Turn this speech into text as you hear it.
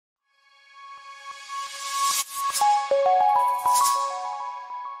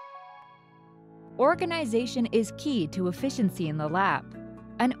Organization is key to efficiency in the lab.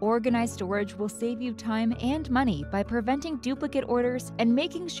 An organized storage will save you time and money by preventing duplicate orders and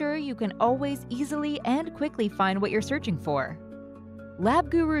making sure you can always easily and quickly find what you're searching for.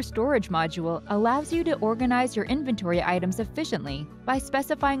 Labguru Storage Module allows you to organize your inventory items efficiently by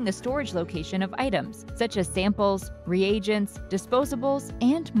specifying the storage location of items, such as samples, reagents, disposables,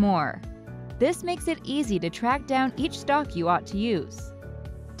 and more. This makes it easy to track down each stock you ought to use.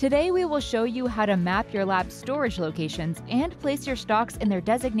 Today we will show you how to map your lab storage locations and place your stocks in their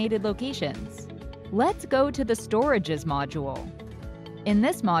designated locations. Let's go to the Storages module. In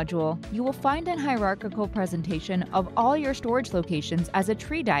this module, you will find an hierarchical presentation of all your storage locations as a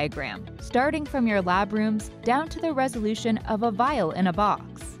tree diagram, starting from your lab rooms down to the resolution of a vial in a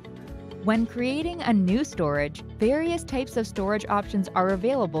box. When creating a new storage, various types of storage options are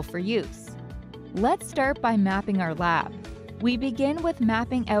available for use. Let's start by mapping our lab. We begin with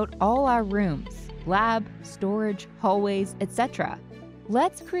mapping out all our rooms, lab, storage, hallways, etc.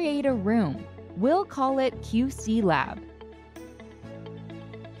 Let's create a room. We'll call it QC Lab.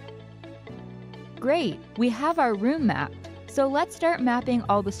 Great, we have our room mapped, so let's start mapping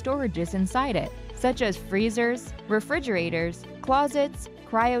all the storages inside it, such as freezers, refrigerators, closets,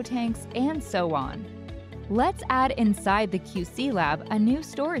 cryotanks, and so on. Let's add inside the QC Lab a new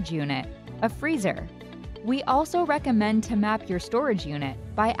storage unit, a freezer. We also recommend to map your storage unit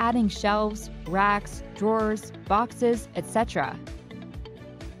by adding shelves, racks, drawers, boxes, etc.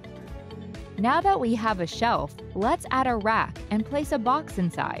 Now that we have a shelf, let's add a rack and place a box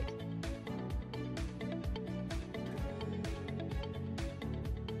inside.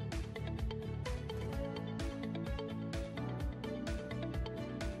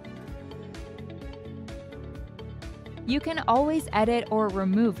 You can always edit or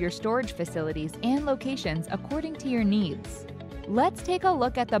remove your storage facilities and locations according to your needs. Let's take a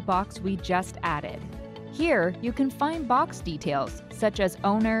look at the box we just added. Here, you can find box details such as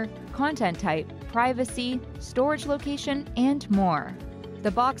owner, content type, privacy, storage location, and more.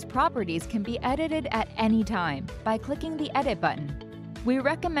 The box properties can be edited at any time by clicking the Edit button. We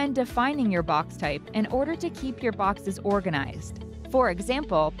recommend defining your box type in order to keep your boxes organized. For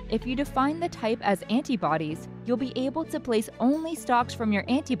example, if you define the type as antibodies, you'll be able to place only stocks from your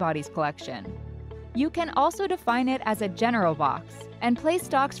antibodies collection. You can also define it as a general box and place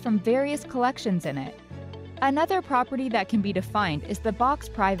stocks from various collections in it. Another property that can be defined is the box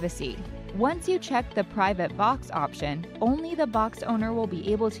privacy. Once you check the private box option, only the box owner will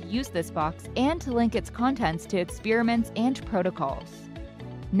be able to use this box and to link its contents to experiments and protocols.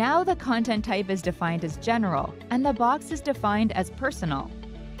 Now the content type is defined as general, and the box is defined as personal.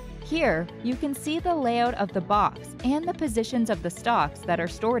 Here, you can see the layout of the box and the positions of the stocks that are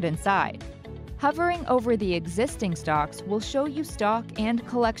stored inside. Hovering over the existing stocks will show you stock and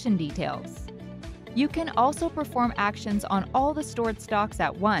collection details. You can also perform actions on all the stored stocks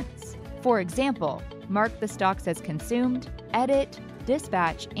at once. For example, mark the stocks as consumed, edit,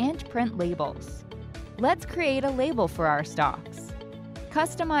 dispatch, and print labels. Let's create a label for our stocks.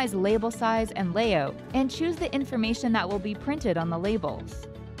 Customize label size and layout, and choose the information that will be printed on the labels.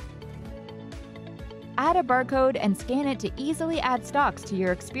 Add a barcode and scan it to easily add stocks to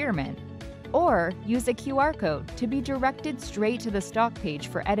your experiment. Or use a QR code to be directed straight to the stock page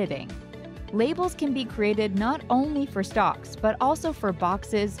for editing. Labels can be created not only for stocks, but also for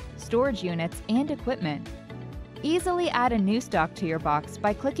boxes, storage units, and equipment. Easily add a new stock to your box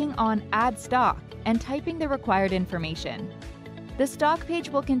by clicking on Add Stock and typing the required information. The stock page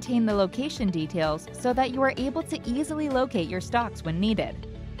will contain the location details so that you are able to easily locate your stocks when needed.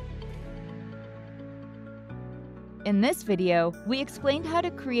 In this video, we explained how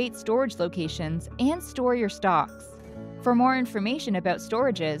to create storage locations and store your stocks. For more information about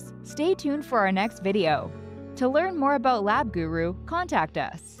storages, stay tuned for our next video. To learn more about Labguru, contact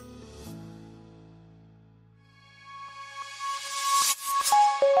us.